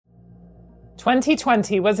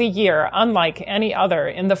2020 was a year unlike any other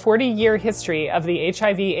in the 40-year history of the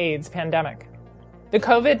HIV/AIDS pandemic. The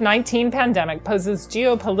COVID-19 pandemic poses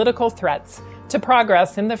geopolitical threats to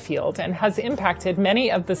progress in the field and has impacted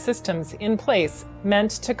many of the systems in place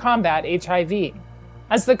meant to combat HIV.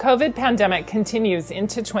 As the COVID pandemic continues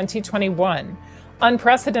into 2021,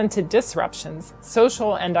 unprecedented disruptions,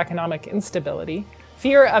 social and economic instability,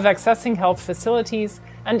 fear of accessing health facilities,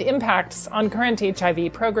 and impacts on current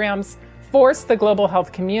HIV programs force the global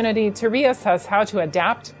health community to reassess how to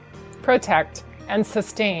adapt, protect, and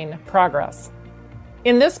sustain progress.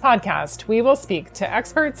 In this podcast, we will speak to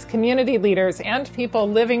experts, community leaders, and people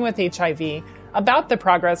living with HIV about the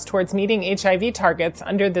progress towards meeting HIV targets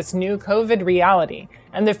under this new COVID reality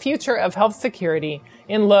and the future of health security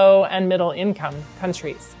in low and middle income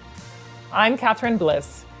countries. I'm Catherine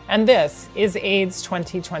Bliss, and this is AIDS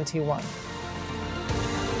 2021.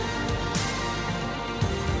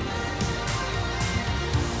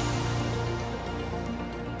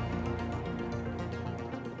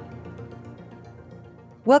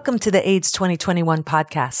 Welcome to the AIDS 2021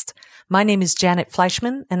 podcast. My name is Janet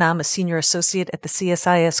Fleischman, and I'm a senior associate at the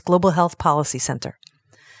CSIS Global Health Policy Center.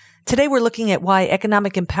 Today we're looking at why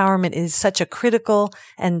economic empowerment is such a critical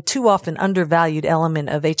and too often undervalued element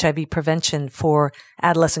of HIV prevention for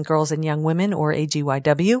adolescent girls and young women, or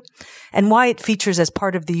AGYW, and why it features as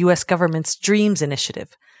part of the U.S. government's DREAMS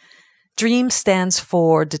initiative. DREAMS stands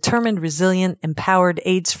for Determined, Resilient, Empowered,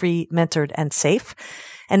 AIDS-Free, Mentored, and Safe.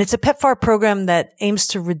 And it's a PEPFAR program that aims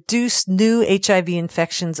to reduce new HIV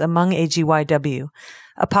infections among AGYW,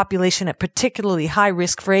 a population at particularly high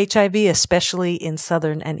risk for HIV, especially in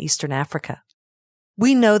Southern and Eastern Africa.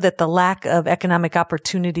 We know that the lack of economic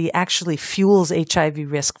opportunity actually fuels HIV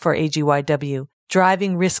risk for AGYW,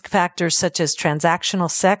 driving risk factors such as transactional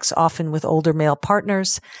sex, often with older male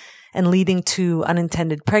partners, and leading to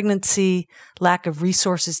unintended pregnancy, lack of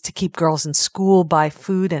resources to keep girls in school, buy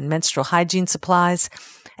food and menstrual hygiene supplies,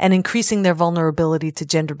 and increasing their vulnerability to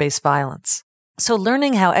gender-based violence. So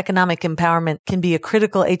learning how economic empowerment can be a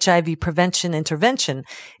critical HIV prevention intervention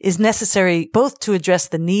is necessary both to address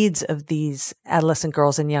the needs of these adolescent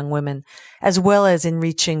girls and young women, as well as in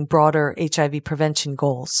reaching broader HIV prevention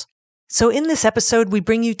goals. So in this episode, we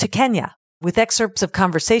bring you to Kenya, with excerpts of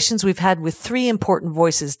conversations we've had with three important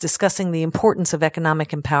voices discussing the importance of economic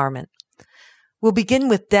empowerment. We'll begin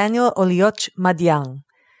with Daniel Olioch Madiang,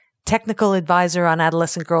 Technical Advisor on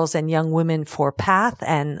Adolescent Girls and Young Women for PATH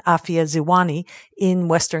and Afya Ziwani in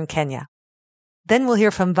Western Kenya. Then we'll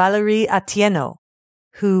hear from Valerie Atieno,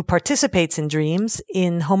 who participates in DREAMS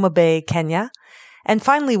in Homa Bay, Kenya. And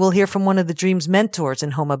finally, we'll hear from one of the DREAMS mentors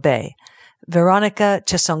in Homa Bay, Veronica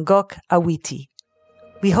Chesongok Awiti.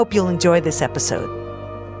 We hope you'll enjoy this episode.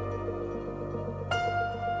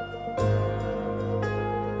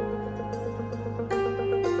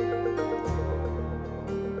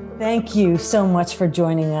 Thank you so much for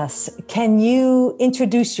joining us. Can you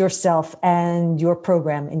introduce yourself and your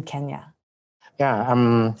program in Kenya?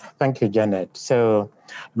 Yeah, thank you, Janet. So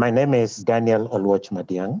my name is Daniel Olioch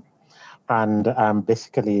Madiang, and I'm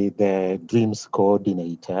basically the DREAMS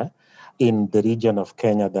coordinator in the region of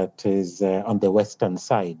Kenya that is on the western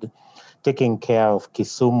side, taking care of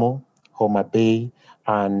Kisumu, Homa Bay,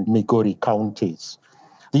 and Migori counties.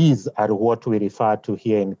 These are what we refer to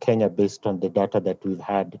here in Kenya based on the data that we've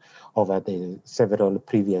had over the several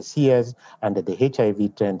previous years and the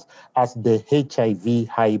HIV trends as the HIV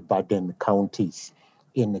high burden counties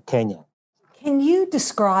in Kenya. Can you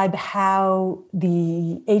describe how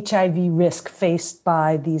the HIV risk faced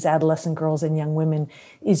by these adolescent girls and young women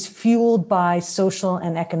is fueled by social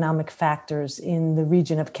and economic factors in the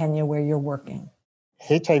region of Kenya where you're working?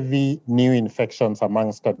 HIV new infections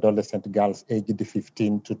amongst adolescent girls aged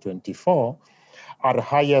 15 to 24 are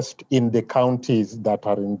highest in the counties that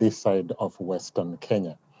are in this side of Western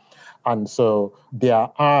Kenya. And so there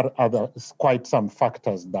are quite some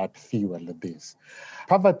factors that fuel this.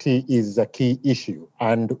 Poverty is a key issue,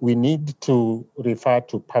 and we need to refer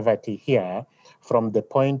to poverty here from the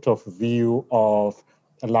point of view of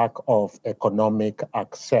lack of economic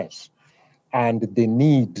access and the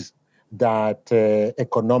need that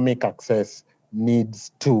economic access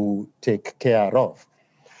needs to take care of.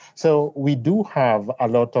 So we do have a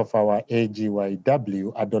lot of our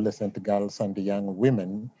AGYW, adolescent girls and young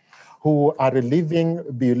women, who are living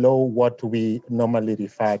below what we normally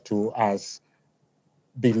refer to as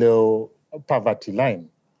below poverty line.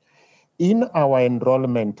 In our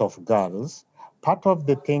enrollment of girls, part of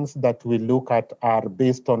the things that we look at are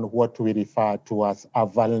based on what we refer to as a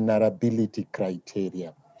vulnerability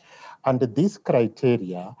criteria. And this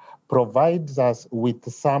criteria provides us with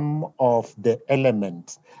some of the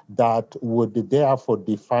elements that would therefore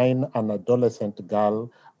define an adolescent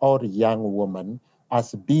girl or young woman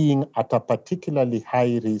as being at a particularly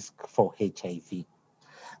high risk for HIV.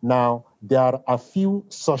 Now, there are a few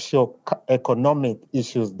socio-economic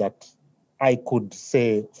issues that I could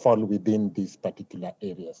say fall within these particular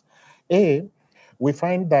areas. We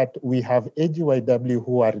find that we have AGYW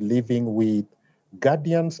who are living with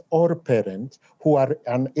guardians or parents who are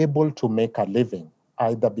unable to make a living,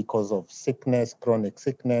 either because of sickness, chronic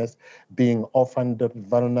sickness, being orphaned,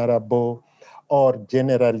 vulnerable, or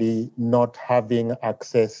generally not having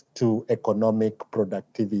access to economic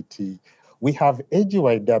productivity. We have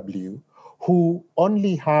AGYW who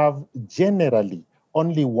only have generally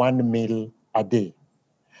only one meal a day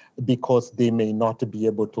because they may not be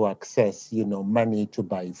able to access, money to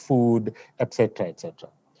buy food, etc., etc.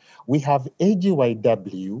 We have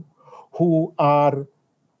AGYW who are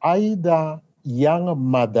either young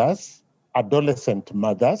mothers, adolescent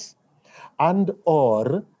mothers, and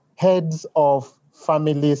or heads of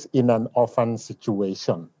families in an orphan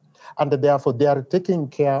situation. And therefore, they are taking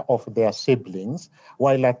care of their siblings,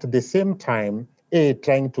 while at the same time, A,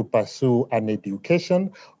 trying to pursue an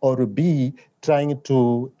education, or B, trying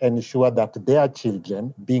to ensure that their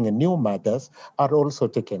children, being new mothers, are also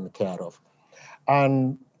taken care of.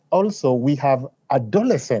 And also, we have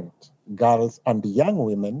adolescent girls and young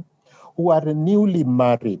women who are newly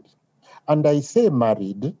married. And I say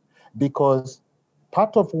married because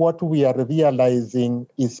part of what we are realizing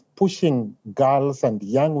is pushing girls and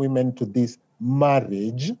young women to this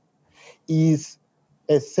marriage is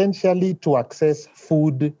essentially to access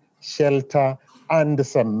food, shelter, and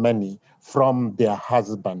some money from their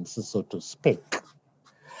husbands, so to speak.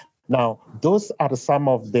 Now, those are some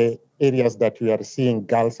of the areas that we are seeing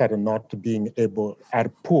girls are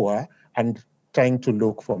poor and trying to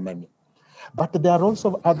look for money. But there are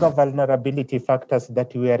also other vulnerability factors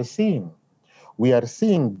that we are seeing. We are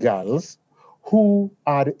seeing girls who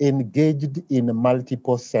are engaged in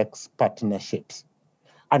multiple sex partnerships.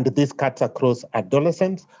 And this cuts across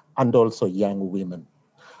adolescents and also young women.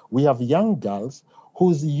 We have young girls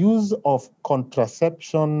whose use of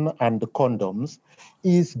contraception and condoms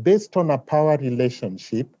is based on a power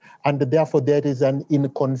relationship, and therefore there is an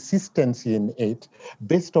inconsistency in it,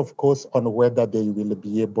 based, of course, on whether they will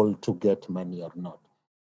be able to get money or not.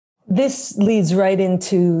 This leads right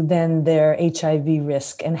into then their HIV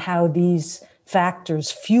risk and how these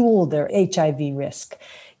factors fuel their HIV risk.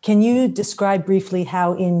 Can you describe briefly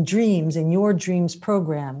how in your DREAMS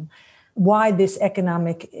program, why this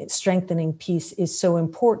economic strengthening piece is so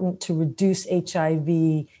important to reduce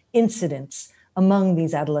HIV incidence among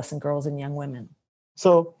these adolescent girls and young women?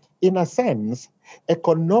 So, in a sense,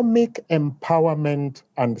 economic empowerment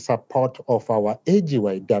and support of our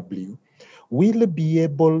AGYW will be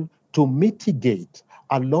able to mitigate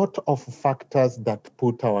a lot of factors that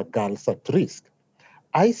put our girls at risk.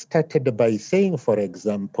 I started by saying, for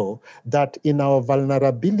example, that in our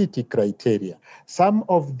vulnerability criteria, some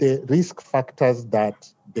of the risk factors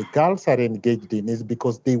that the girls are engaged in is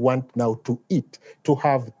because they want now to eat, to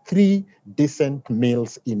have 3 decent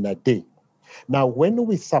meals in a day. Now, when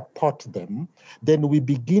we support them, then we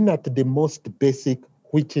begin at the most basic,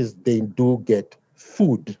 which is they do get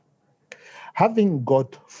food. Having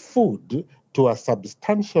got food to a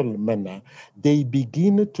substantial manner, they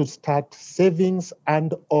begin to start savings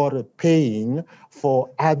and or paying for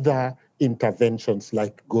other interventions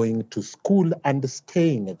like going to school and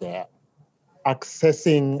staying there,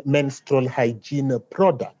 accessing menstrual hygiene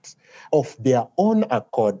products of their own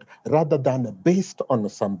accord rather than based on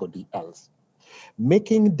somebody else,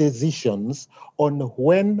 making decisions on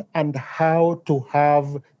when and how to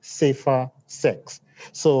have safer sex.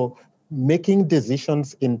 So making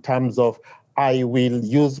decisions in terms of I will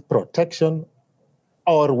use protection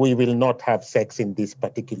or we will not have sex in this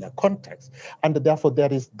particular context. And therefore,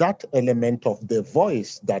 there is that element of the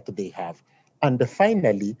voice that they have. And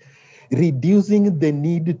finally, reducing the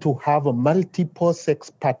need to have multiple sex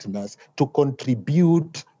partners to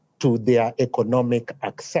contribute to their economic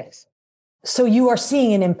access. So you are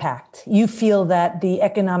seeing an impact. You feel that the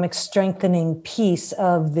economic strengthening piece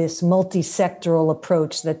of this multi-sectoral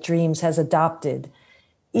approach that DREAMS has adopted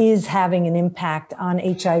is having an impact on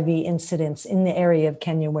HIV incidence in the area of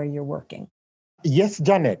Kenya where you're working. Yes,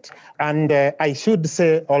 Janet. And I should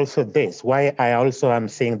say also this, why I also am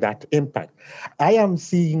seeing that impact. I am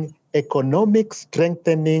seeing economic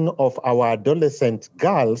strengthening of our adolescent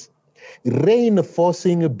girls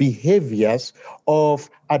reinforcing behaviors of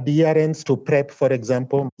adherence to PrEP, for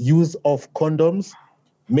example, use of condoms,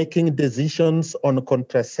 making decisions on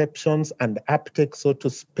contraceptions and uptake, so to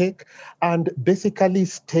speak, and basically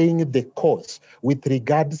staying the course with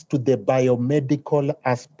regards to the biomedical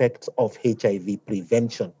aspects of HIV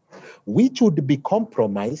prevention, which would be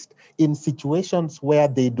compromised in situations where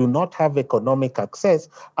they do not have economic access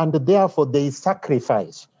and therefore they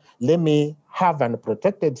sacrifice. Let me have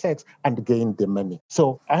unprotected sex and gain the money.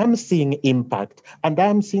 So I'm seeing impact, and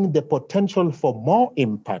I'm seeing the potential for more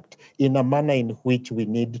impact in a manner in which we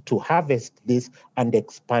need to harvest this and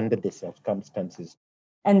expand the circumstances.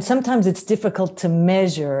 And sometimes it's difficult to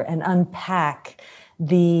measure and unpack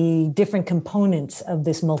the different components of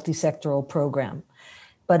this multisectoral program.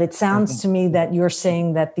 But it sounds to me that you're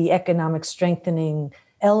saying that the economic strengthening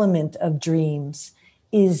element of DREAMS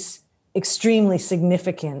is extremely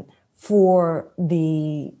significant for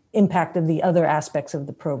the impact of the other aspects of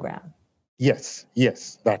the program. Yes,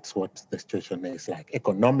 that's what the situation is like.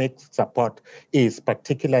 Economic support is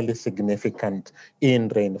particularly significant in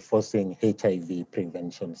reinforcing HIV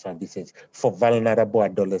prevention services for vulnerable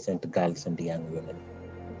adolescent girls and young women.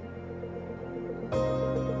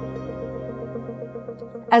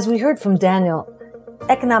 As we heard from Daniel,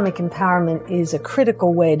 economic empowerment is a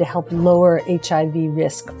critical way to help lower HIV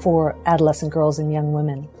risk for adolescent girls and young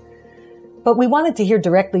women. But we wanted to hear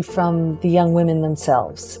directly from the young women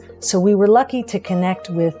themselves. So we were lucky to connect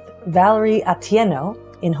with Valerie Atieno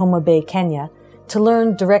in Homa Bay, Kenya, to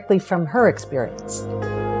learn directly from her experience.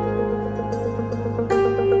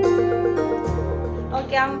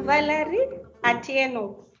 Okay, I'm Valerie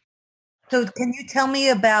Atieno. So can you tell me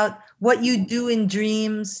about what you do in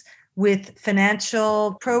DREAMS with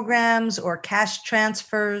financial programs or cash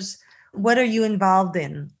transfers? What are you involved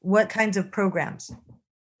in? What kinds of programs?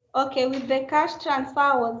 Okay, with the cash transfer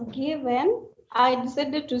I was given, I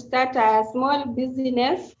decided to start a small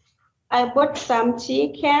business. I bought some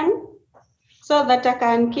chicken so that I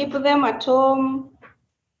can keep them at home.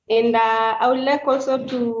 And I would like also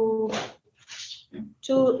to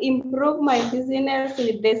improve my business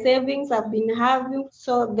with the savings I've been having.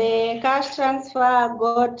 So the cash transfer I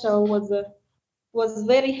got was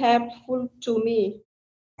very helpful to me.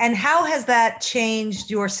 And how has that changed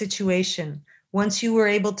your situation? Once you were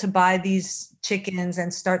able to buy these chickens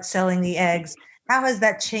and start selling the eggs, how has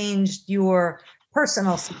that changed your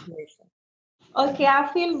personal situation? Okay, I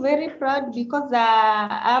feel very proud because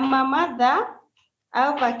I'm a mother. I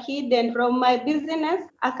have a kid, and from my business,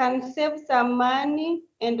 I can save some money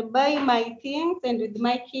and buy my things and with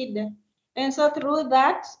my kid. And so through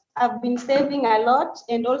that, I've been saving a lot,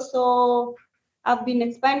 and also I've been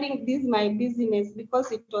expanding my business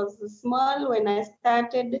because it was small when I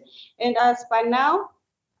started, and as per now,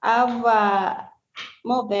 I've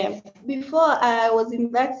more them. Before I was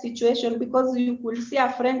in that situation because you could see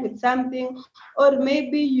a friend with something, or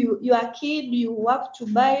maybe you're a kid, you have to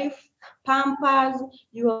buy Pampers,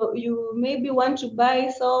 you maybe want to buy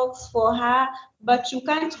socks for her, but you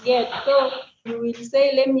can't get. So you will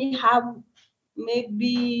say, let me have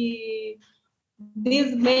maybe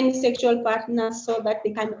these many sexual partners so that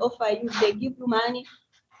they can offer you, they give you money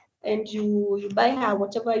and you buy her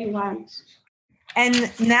whatever you want.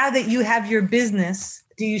 And now that you have your business,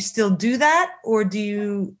 do you still do that, or do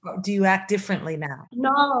you act differently now?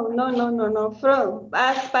 No.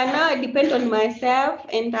 As by now, I depend on myself,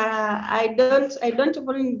 and I don't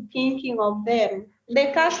even thinking of them.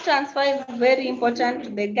 The cash transfer is very important to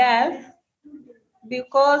the girls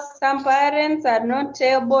because some parents are not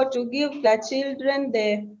able to give their children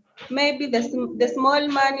the small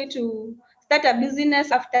money to start a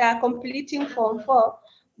business after completing Form 4,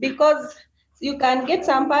 because you can get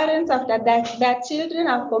some parents after that their children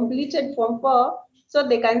have completed Form 4, so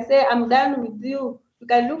they can say, I'm done with you. You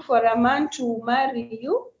can look for a man to marry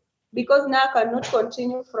you because now I cannot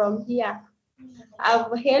continue from here.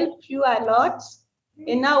 I've helped you a lot.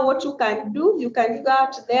 And now what you can do, you can go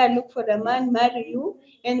out there, look for a man, marry you,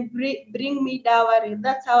 and bring me dowry.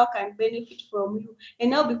 That's how I can benefit from you.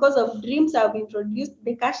 And now because of DREAMS, I've introduced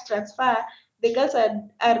the cash transfer. The girls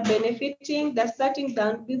are benefiting, they're starting their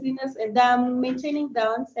own business, and they're maintaining their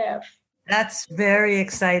own self. That's very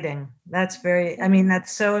exciting. That's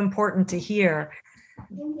so important to hear,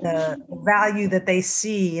 the value that they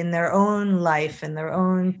see in their own life and their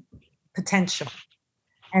own potential,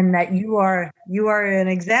 and that you are an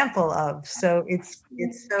example of. So it's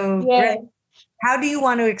so great. How do you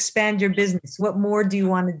want to expand your business? What more do you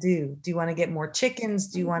want to do? Do you want to get more chickens?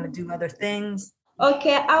 Do you want to do other things?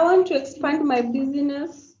 Okay, I want to expand my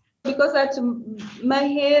business because at my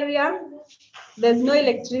area, there's no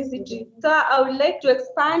electricity. So I would like to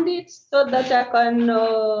expand it so that I can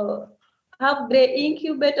have the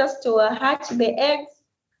incubators to hatch the eggs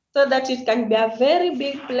so that it can be a very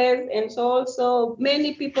big place. And so also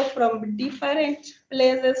many people from different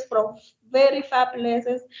places, from very far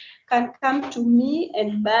places, can come to me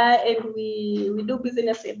and buy, and we do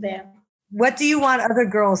business with them. What do you want other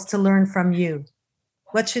girls to learn from you?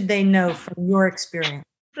 What should they know from your experience?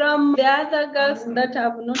 From the other girls that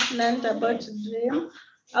have not learned about dream,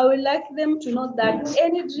 I would like them to know that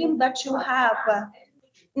any dream that you have,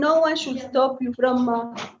 no one should stop you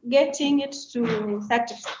from getting it to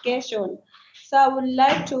certification. So I would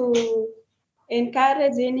like to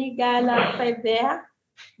encourage any girl outside there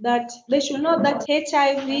that they should know that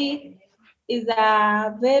HIV is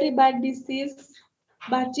a very bad disease,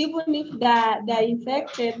 but even if they're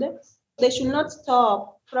infected, they should not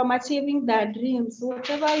stop from achieving their dreams.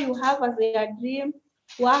 Whatever you have as a dream,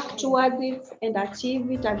 work towards it and achieve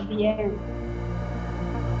it at the end.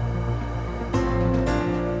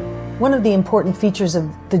 One of the important features of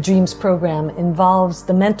the DREAMS program involves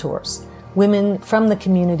the mentors, women from the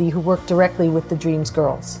community who work directly with the DREAMS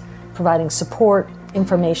girls, providing support,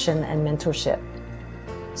 information, and mentorship.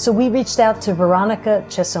 So we reached out to Veronica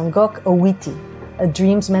Chesongok Owiti, a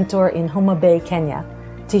DREAMS mentor in Homa Bay, Kenya,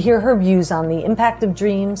 to hear her views on the impact of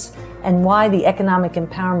DREAMS and why the economic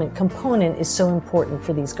empowerment component is so important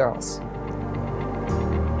for these girls.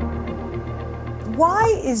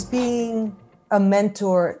 Why is being a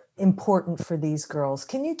mentor important for these girls?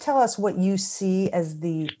 Can you tell us what you see as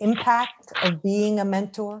the impact of being a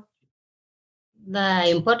mentor? The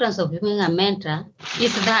importance of being a mentor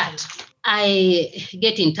is that I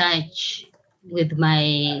get in touch with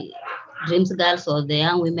my DREAMS girls, or the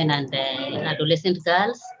young women and the adolescent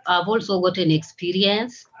girls. I've also got an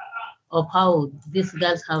experience of how these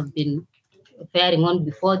girls have been faring on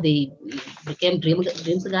before they became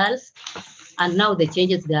DREAMS girls, and now the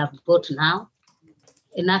changes they have got now.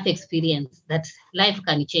 Enough experience that life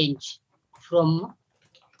can change from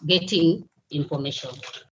getting information.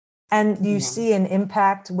 And do you see an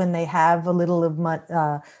impact when they have a little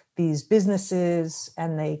of these businesses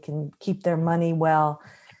and they can keep their money well?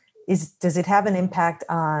 Does it have an impact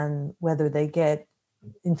on whether they get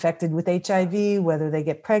infected with HIV, whether they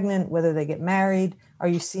get pregnant, whether they get married? Are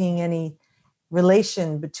you seeing any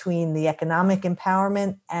relation between the economic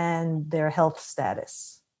empowerment and their health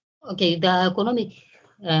status? Okay, the economic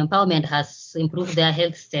empowerment has improved their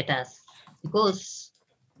health status because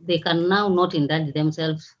they can now not indulge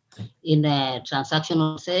themselves in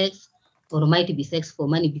transactional sex or might be sex for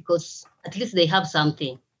money, because at least they have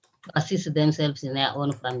something to assist themselves in their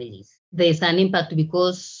own families. There's an impact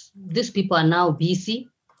because these people are now busy.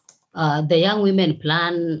 The young women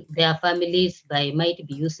plan their families by might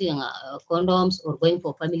be using condoms or going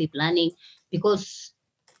for family planning because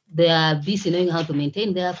they are busy knowing how to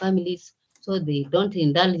maintain their families, so they don't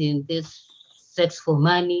indulge in this sex for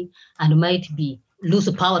money and might be lose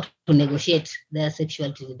power to negotiate their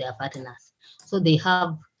sexuality with their partners. So they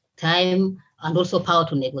have time and also power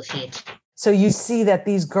to negotiate. So you see that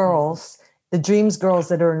these girls, the DREAMS girls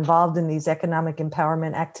that are involved in these economic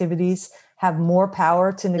empowerment activities, have more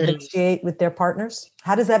power to negotiate with their partners?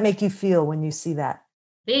 How does that make you feel when you see that?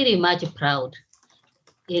 Very much proud.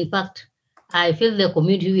 In fact, I feel the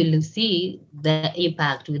community will see the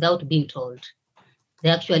impact without being told. They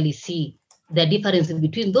actually see the difference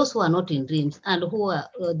between those who are not in DREAMS and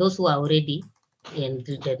those who are already in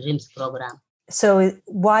the DREAMS program. So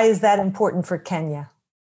why is that important for Kenya?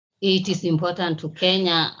 It is important to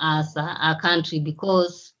Kenya as a country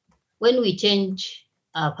because when we change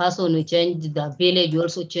a person, we change the village, we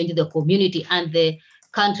also change the community and the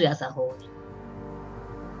country as a whole.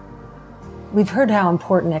 We've heard how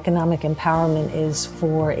important economic empowerment is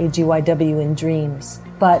for AGYW in DREAMS,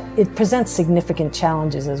 but it presents significant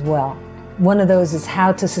challenges as well. One of those is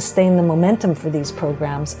how to sustain the momentum for these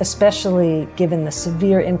programs, especially given the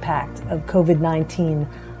severe impact of COVID-19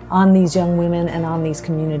 on these young women and on these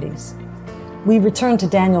communities. We return to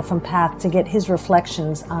Daniel from PATH to get his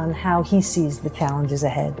reflections on how he sees the challenges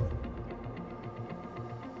ahead.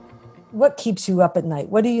 What keeps you up at night?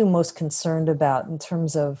 What are you most concerned about in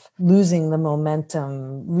terms of losing the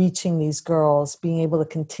momentum, reaching these girls, being able to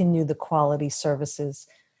continue the quality services?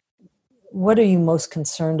 What are you most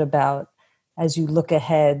concerned about as you look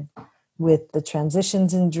ahead with the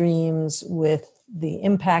transitions in DREAMS, with the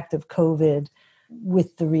impact of COVID,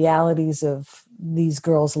 with the realities of these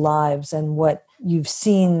girls' lives and what you've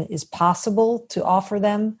seen is possible to offer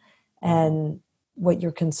them and what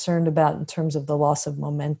you're concerned about in terms of the loss of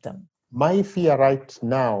momentum? My fear right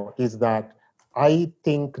now is that I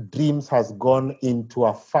think DREAMS has gone into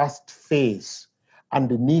a first phase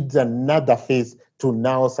and needs another phase to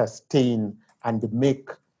now sustain and make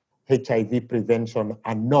HIV prevention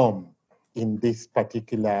a norm in these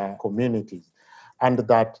particular communities, and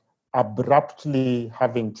that abruptly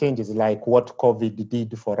having changes like what COVID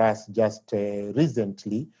did for us just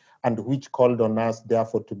recently, and which called on us,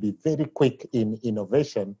 therefore, to be very quick in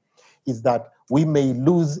innovation, is that we may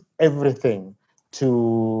lose everything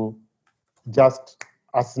to just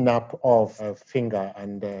a snap of a finger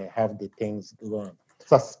and have the things go on.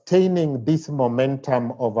 Sustaining this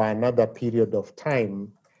momentum over another period of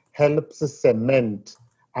time helps cement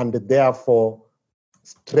and therefore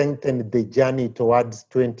strengthen the journey towards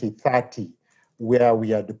 2030, where we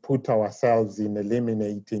had put ourselves in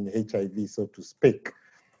eliminating HIV, so to speak.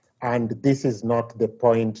 And this is not the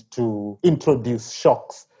point to introduce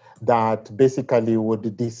shocks that basically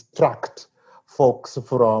would distract folks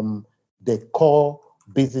from the core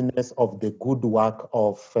business of the good work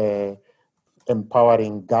of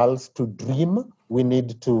empowering girls to dream. We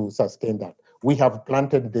need to sustain that. We have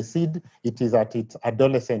planted the seed. It is at its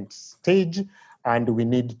adolescent stage, and we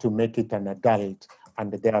need to make it an adult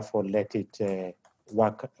and therefore let it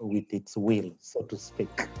work with its will, so to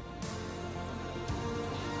speak.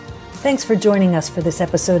 Thanks for joining us for this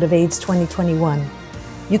episode of AIDS 2021.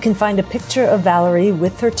 You can find a picture of Valerie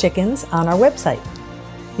with her chickens on our website.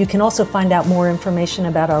 You can also find out more information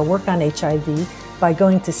about our work on HIV by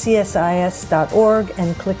going to csis.org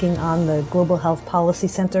and clicking on the Global Health Policy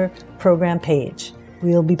Center program page.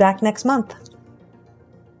 We'll be back next month.